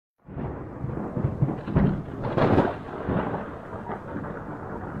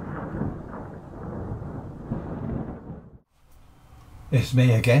It's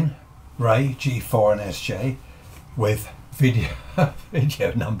me again, Ray, G4NSJ, with video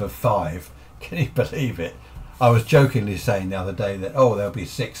number 5. Can you believe it? I was jokingly saying the other day that, oh, there'll be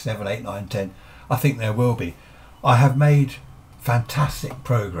 6, 7, 8, 9, 10. I think there will be. I have made fantastic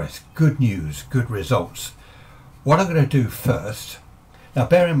progress, good news, good results. What I'm going to do first, now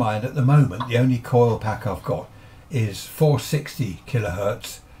bear in mind at the moment the only coil pack I've got is 460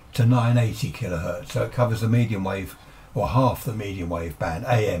 kilohertz to 980 kilohertz, so it covers the medium wave, or half the medium wave band,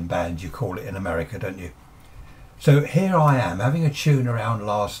 AM band you call it in America, don't you? So here I am having a tune around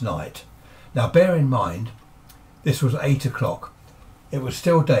last night. Now bear in mind this was 8 o'clock. It was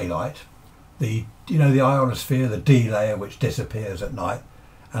still daylight. The ionosphere, the D layer, which disappears at night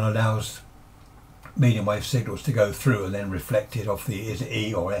and allows medium wave signals to go through and then reflected off the, is it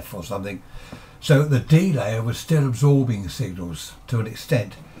E or F or something. So the D layer was still absorbing signals to an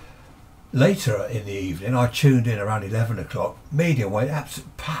extent. Later in the evening I tuned in around 11 o'clock, medium wave,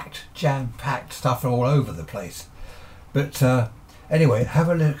 absolutely packed, jam-packed stuff all over the place. But anyway, have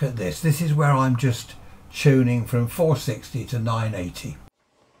a look at this. This is where I'm just tuning from 460 to 980.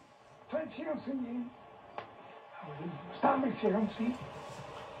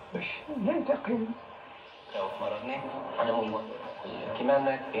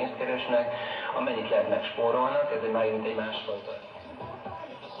 Kimennek, pénzt keresnek, amennyit lehet megspórolnak, ez már egy másfajta.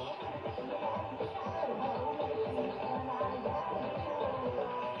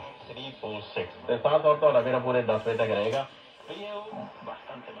 Te estaba toda la vida por el aspecto grega.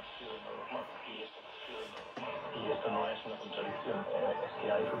 Bastante más normal y esto no es una contradicción, es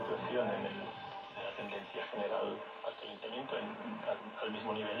que hay fluctuación en la tendencia general al calentamiento, al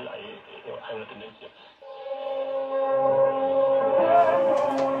mismo nivel hay una tendencia.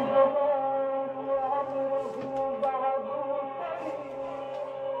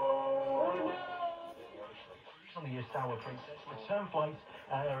 Sour Princess. Return flights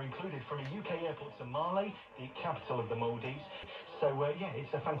are included from a UK airport to Mali, the capital of the Maldives. So yeah,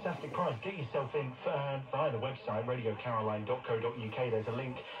 it's a fantastic prize. Get yourself in via the website radiocaroline.co.uk. There's a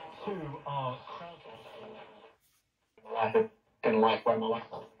link to our crowdfunding.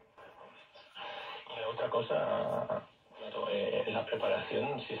 Otra cosa, claro, la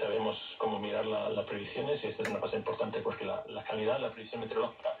preparación, si sabemos cómo mirar las previsiones, y esto es una cosa importante porque la calidad de la previsión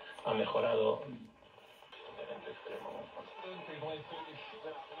meteorológica ha mejorado.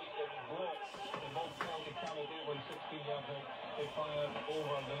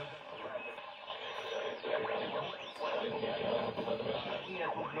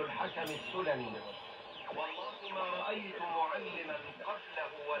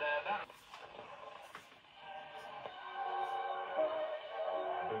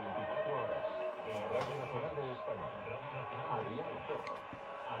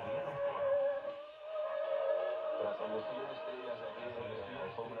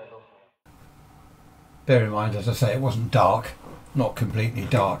 Bear in mind, as I say, it wasn't dark, not completely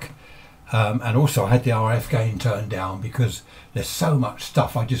dark, and also I had the RF gain turned down because there's so much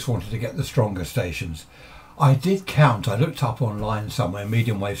stuff. I just wanted to get the stronger stations. I did count, I looked up online somewhere,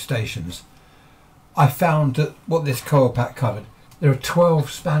 medium wave stations. I found that what this coil pack covered, there are 12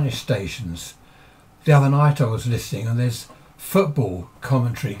 Spanish stations. The other night I was listening and there's football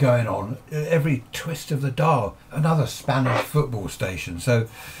commentary going on every twist of the dial, another Spanish football station, so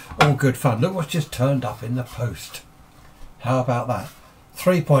all good fun. Look what's just turned up in the post. How about that?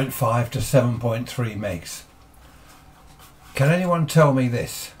 3.5 to 7.3 megs. Can anyone tell me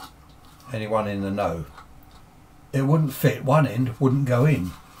this? Anyone in the know? It wouldn't fit, one end wouldn't go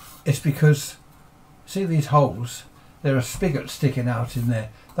in. It's because, see these holes? There are spigots sticking out in there.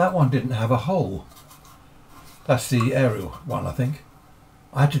 That one didn't have a hole. That's the aerial one, I think.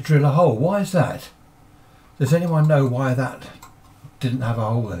 I had to drill a hole. Why is that? Does anyone know why that didn't have a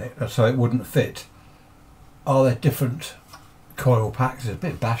hole in it, so it wouldn't fit? Are there different coil packs? It's a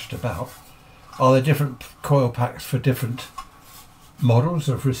bit bashed about. Are there different coil packs for different models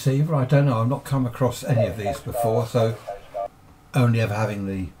of receiver? I don't know. I've not come across any of these before, so only ever having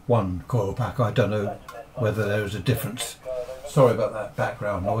the one coil pack, I don't know whether there is a difference. Sorry about that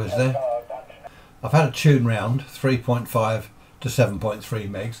background noise there. I've had a tune round, 3.5 to 7.3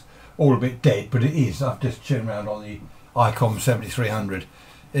 megs, all a bit dead, but it is. I've just tuned round on the ICOM 7300.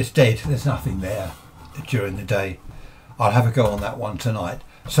 It's dead, there's nothing there during the day. I'll have a go on that one tonight.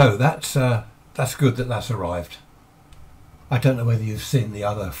 So that's good that that's arrived. I don't know whether you've seen the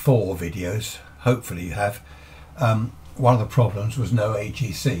other 4 videos, hopefully you have. One of the problems was no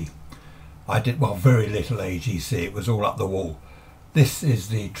AGC. I did, well, very little AGC, it was all up the wall. This is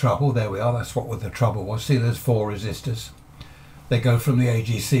the trouble, there we are, that's what the trouble was. See, there's 4 resistors. They go from the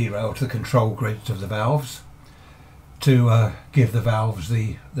AGC rail to the control grids of the valves. to give the valves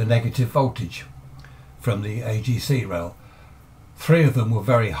the negative voltage from the AGC rail. 3 of them were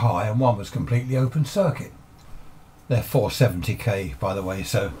very high and 1 was completely open circuit. They're 470k by the way,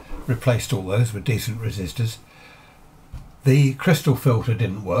 so replaced all those with decent resistors. The crystal filter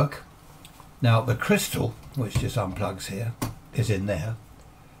didn't work. Now the crystal, which just unplugs here, is in there.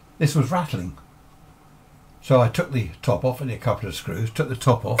 This was rattling. So I took the top off, only a couple of screws, took the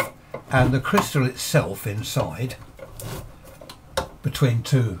top off, and the crystal itself inside, between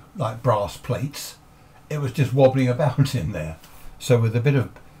 2 like brass plates, it was just wobbling about in there. So with a bit of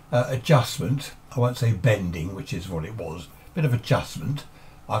adjustment, I won't say bending, which is what it was, a bit of adjustment,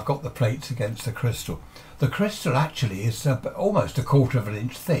 I've got the plates against the crystal. The crystal actually is almost 1/4 of an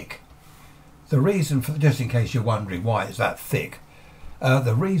inch thick. The reason for, just in case you're wondering why it's that thick,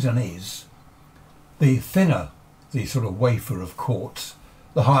 the reason is the thinner the sort of wafer of quartz,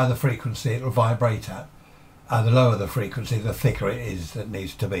 the higher the frequency it will vibrate at, and the lower the frequency, the thicker it is that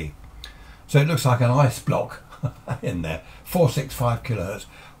needs to be. So it looks like an ice block in there, 465 kilohertz.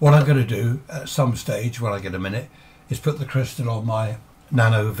 What I'm going to do at some stage, when I get a minute, is put the crystal on my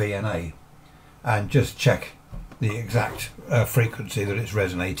Nano VNA and just check the exact frequency that it's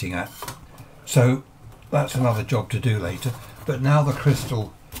resonating at. So that's another job to do later. But now the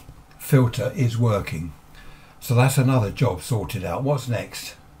crystal filter is working, so that's another job sorted out. What's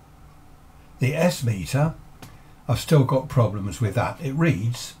next? The S meter, I've still got problems with that. It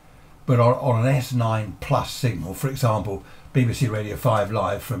reads, but on an S9 plus signal, for example, BBC Radio 5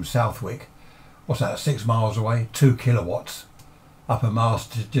 Live from Southwick, what's that, 6 miles away, 2 kilowatts, up a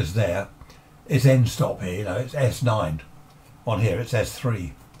mast just there, it's end stop here, you know, it's S9. On here it's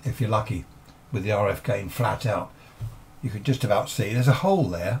S3, if you're lucky, with the RF gain flat out. You can just about see there's a hole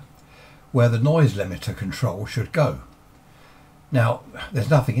there where the noise limiter control should go. Now, there's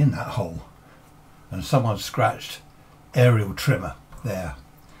nothing in that hole, and someone scratched aerial trimmer there.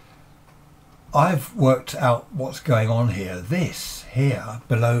 I've worked out what's going on here. This here,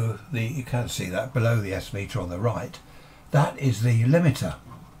 below the, you can see that, below the S meter on the right, that is the limiter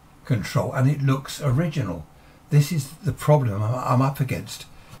control, and it looks original. This is the problem I'm up against.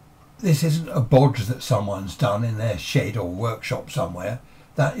 This isn't a bodge that someone's done in their shed or workshop somewhere.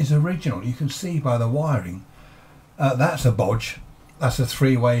 That is original. You can see by the wiring. That's a bodge. That's a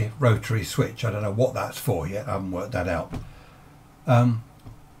 3-way rotary switch. I don't know what that's for yet. I haven't worked that out.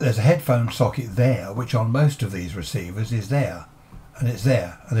 There's a headphone socket there, which on most of these receivers is there. And it's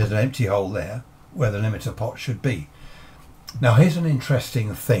there. And there's an empty hole there where the limiter pot should be. Now here's an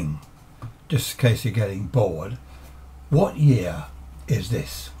interesting thing, just in case you're getting bored. What year is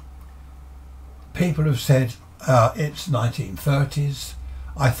this? People have said it's 1930s.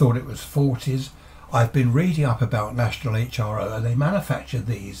 I thought it was 40s. I've been reading up about National HRO, and they manufactured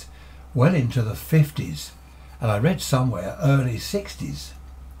these well into the 50s, and I read somewhere early 60s.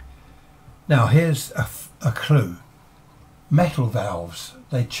 Now here's a clue. Metal valves,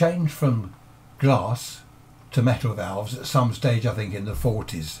 they changed from glass to metal valves at some stage, I think in the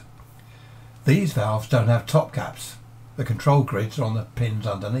 40s. These valves don't have top caps. The control grids are on the pins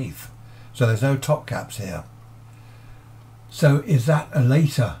underneath, so there's no top caps here. So is that a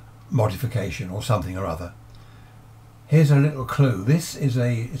later modification or something or other? Here's a little clue. This is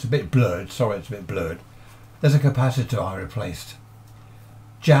it's a bit blurred, sorry it's a bit blurred. There's a capacitor I replaced.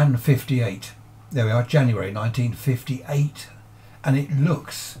 Jan 58, there we are, January 1958, and it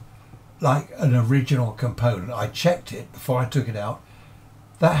looks like an original component. I checked it before I took it out.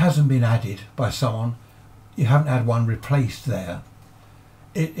 That hasn't been added by someone. You haven't had one replaced there.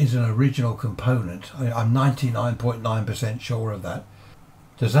 It is an original component. I'm 99.9% sure of that.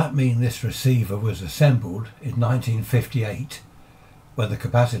 Does that mean this receiver was assembled in 1958 when the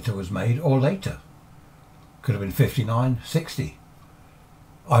capacitor was made, or later? Could have been 59, 60.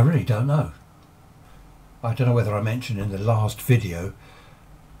 I really don't know. I don't know whether I mentioned in the last video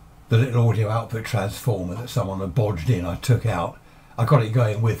the little audio output transformer that someone had bodged in. I took out. I got it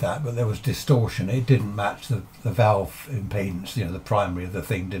going with that, but there was distortion. It didn't match the valve impedance, you know, the primary of the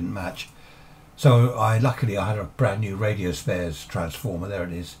thing didn't match. So luckily I had a brand new radio spares transformer, there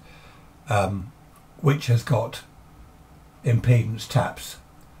it is, which has got impedance taps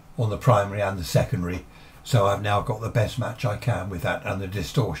on the primary and the secondary. So I've now got the best match I can with that, and the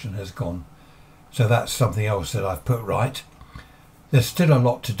distortion has gone. So that's something else that I've put right. There's still a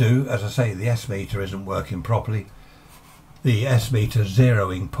lot to do. As I say, the S meter isn't working properly. The S meter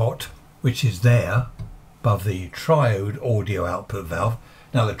zeroing pot, which is there above the triode audio output valve.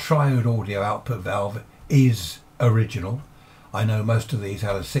 Now the triode audio output valve is original. I know most of these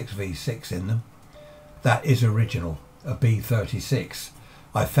had a 6V6 in them. That is original, a B36.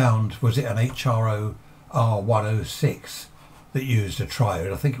 I found, was it an HRO R106 that used a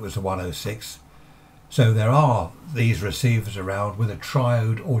triode. I think it was the 106. So there are these receivers around with a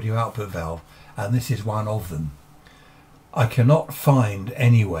triode audio output valve, and this is one of them. I cannot find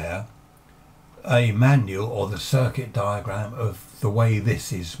anywhere a manual or the circuit diagram of the way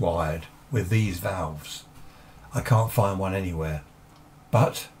this is wired with these valves. I can't find one anywhere.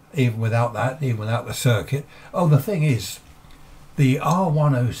 But even without that, even without the circuit, oh, the thing is, the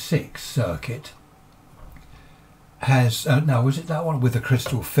R106 circuit has, now was it that one with the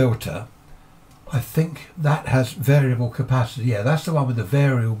crystal filter? I think that has variable capacity. Yeah, that's the one with the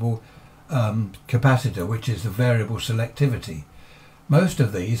variable capacitor, which is the variable selectivity. Most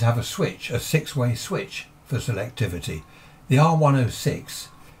of these have a switch, a 6-way switch for selectivity. The R106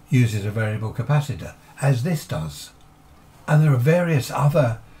 uses a variable capacitor, as this does. And there are various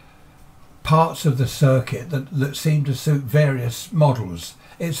other parts of the circuit that seem to suit various models.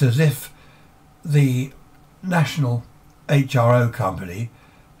 It's as if the National HRO company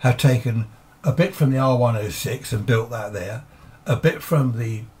have taken a bit from the R106 and built that there, a bit from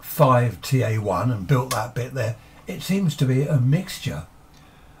the 5TA1 and built that bit there. It seems to be a mixture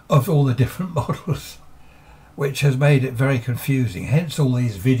of all the different models, which has made it very confusing. Hence all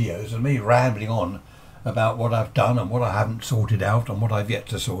these videos and me rambling on about what I've done and what I haven't sorted out and what I've yet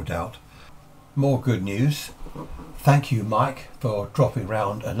to sort out. More good news. Thank you, Mike, for dropping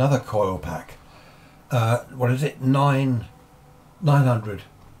round another coil pack. What is it? 900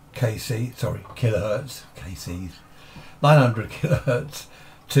 kc, sorry, kilohertz, kcs, 900 kilohertz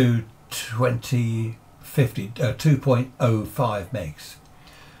to 2.05 megs.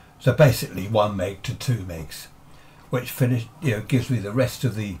 So basically 1 meg to 2 megs, which gives me the rest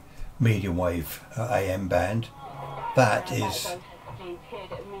of the medium wave AM band. That is,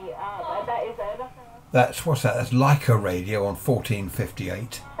 what's that? That's Leica radio on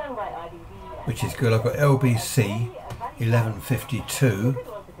 1458, which is good. I've got LBC 1152,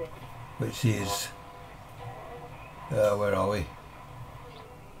 which is, where are we?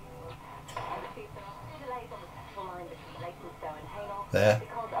 There.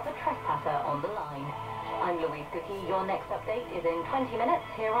 I'm Louise Cookie. Your next update is in 20 minutes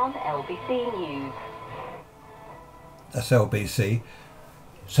here on LBC News. That's LBC.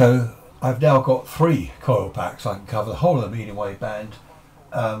 So I've now got 3 coil packs. I can cover the whole of the medium wave band.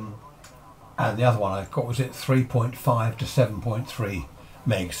 And the other one I've got was at 3.5 to 7.3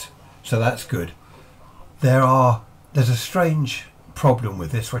 megs. So that's good. There's a strange problem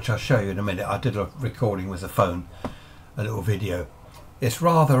with this, which I'll show you in a minute. I did a recording with the phone, a little video. It's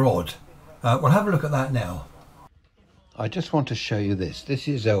rather odd. We'll have a look at that now. I just want to show you this. This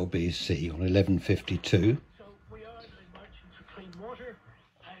is LBC on 1152.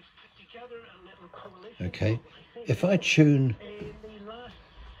 Okay, if I tune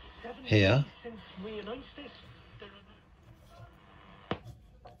here,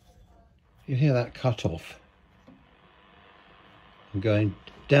 you hear that cut off. I'm going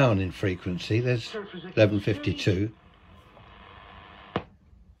down in frequency. There's 1152.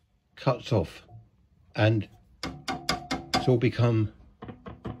 Cuts off, and it's all become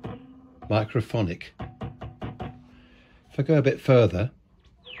microphonic. If I go a bit further,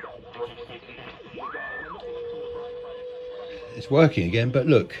 it's working again, but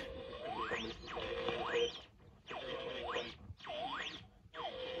look.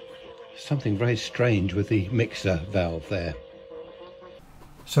 Something very strange with the mixer valve there.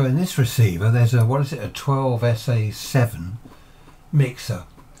 So in this receiver there's a, what is it, a 12SA7 mixer.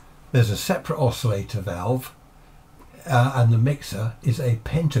 There's a separate oscillator valve, and the mixer is a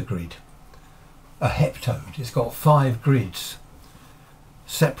pentagrid, a heptode. It's got 5 grids,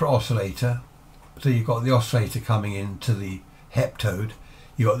 separate oscillator. So you've got the oscillator coming into the heptode,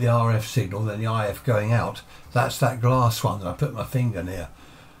 you've got the RF signal, then the IF going out. That's that glass one that I put my finger near.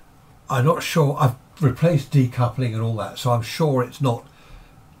 I'm not sure, I've replaced decoupling and all that, so I'm sure it's not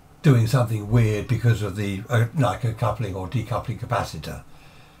doing something weird because of the like a coupling or decoupling capacitor.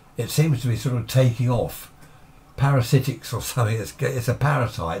 It seems to be sort of taking off. Parasitics or something. It's a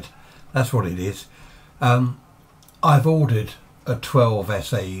parasite. That's what it is. I've ordered a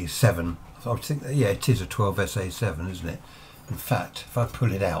 12SA7. I think that, yeah, it is a 12SA7, isn't it? In fact, if I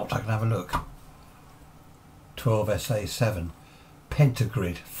pull it out, I can have a look. 12SA7.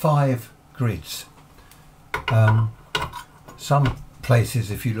 Pentagrid. 5 grids. Some places,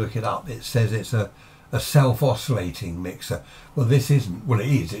 if you look it up, it says it's a self-oscillating mixer. Well, this isn't. Well, it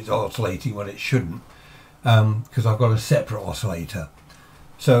is. It's oscillating when it shouldn't, because I've got a separate oscillator.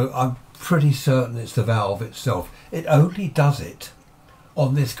 So I'm pretty certain it's the valve itself. It only does it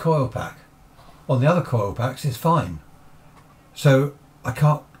on this coil pack. On the other coil packs, it's fine. So I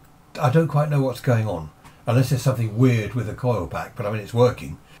don't quite know what's going on. unless there's something weird with the coil pack, but I mean it's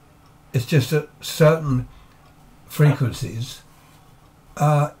working. It's just at certain frequencies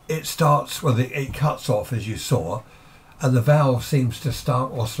it starts, well it cuts off as you saw, and the valve seems to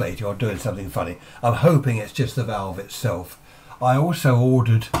start oscillating or doing something funny. I'm hoping it's just the valve itself. I also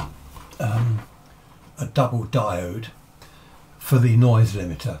ordered a double diode for the noise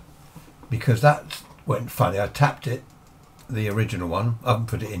limiter, because that went funny. I tapped it, the original one, I haven't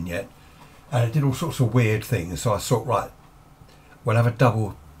put it in yet, and it did all sorts of weird things. So I thought, right, we'll have a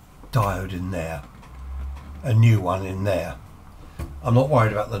double diode in there, a new one in there. I'm not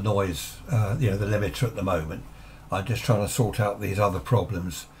worried about the noise, you know, the limiter at the moment. I'm just trying to sort out these other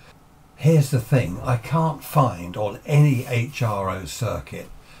problems. Here's the thing, I can't find on any HRO circuit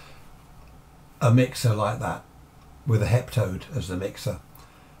a mixer like that with a heptode as the mixer.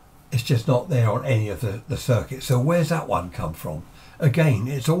 It's just not there on any of the circuits. So where's that one come from? Again,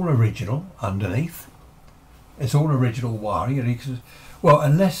 it's all original underneath. It's all original wiring. You know, well,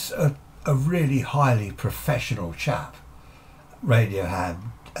 unless a really highly professional chap, radio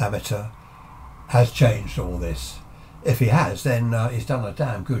amateur, has changed all this. If he has, then he's done a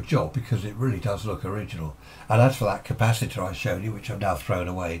damn good job, because it really does look original. And as for that capacitor I showed you, which I've now thrown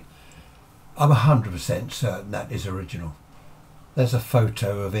away, I'm 100% certain that is original. There's a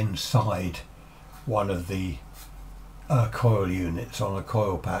photo of inside one of the coil units on a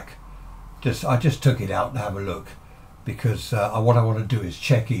coil pack. I just took it out to have a look, because what I want to do is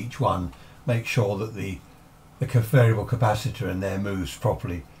check each one, make sure that the variable capacitor in there moves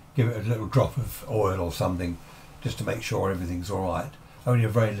properly, give it a little drop of oil or something, just to make sure everything's all right. Only a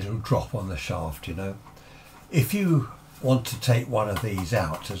very little drop on the shaft, you know. If you want to take one of these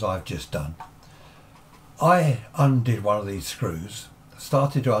out, as I've just done, I undid one of these screws,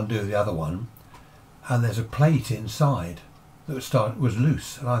 started to undo the other one, and there's a plate inside that was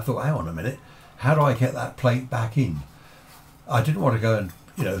loose, and I thought, hang on a minute, how do I get that plate back in? I didn't want to go and,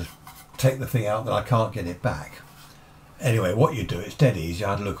 you know, take the thing out that I can't get it back. Anyway, what you do, it's dead easy.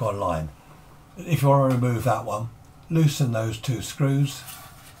 I had to look online. If you want to remove that one, loosen those two screws,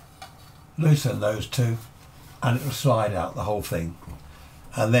 loosen those two, and it will slide out, the whole thing.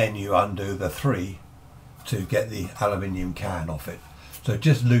 And then you undo the three to get the aluminium can off it. So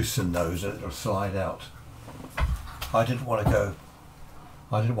just loosen those and it'll slide out. I didn't want to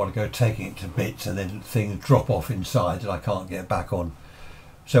go taking it to bits and then things drop off inside that I can't get back on.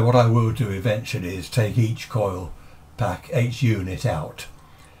 So what I will do eventually is take each coil pack, each unit out,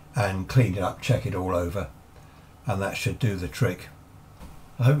 and clean it up, check it all over, and that should do the trick.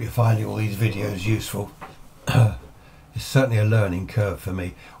 I hope you're finding all these videos useful. It's certainly a learning curve for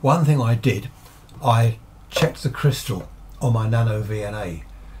me. One thing I did, I checked the crystal on my Nano VNA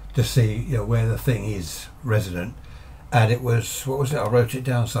to see, you know, where the thing is resonant, and it was, what was it, I wrote it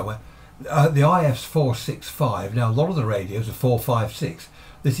down somewhere, the IF's 465. Now a lot of the radios are 456.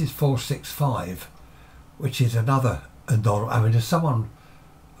 This is 465, which is another, I mean, has someone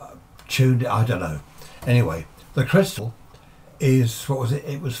tuned it? I don't know. Anyway, the crystal is, what was it?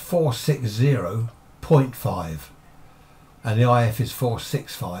 It was 460.5, and the IF is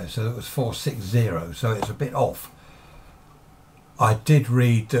 465, so it was 460, so it's a bit off. I did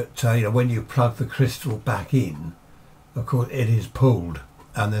read that you know, when you plug the crystal back in, of course it is pulled,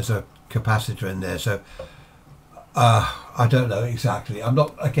 and there's a capacitor in there, so I don't know exactly. I'm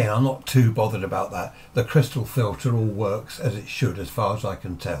not too bothered about that. The crystal filter all works as it should, as far as I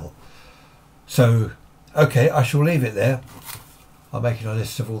can tell. So okay, I shall leave it there. I'm making a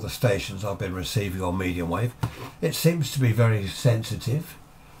list of all the stations I've been receiving on medium wave. It seems to be very sensitive.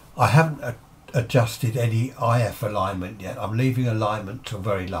 I haven't adjusted any IF alignment yet. I'm leaving alignment till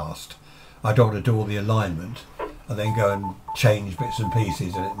very last. I don't want to do all the alignment and then go and change bits and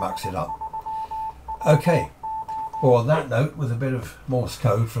pieces and it mucks it up. Okay, well, on that note, with a bit of Morse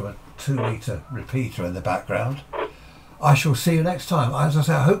code from a 2-meter repeater in the background, I shall see you next time. As I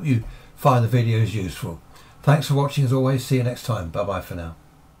say, I hope you find the videos useful. Thanks for watching as always. See you next time. Bye bye for now.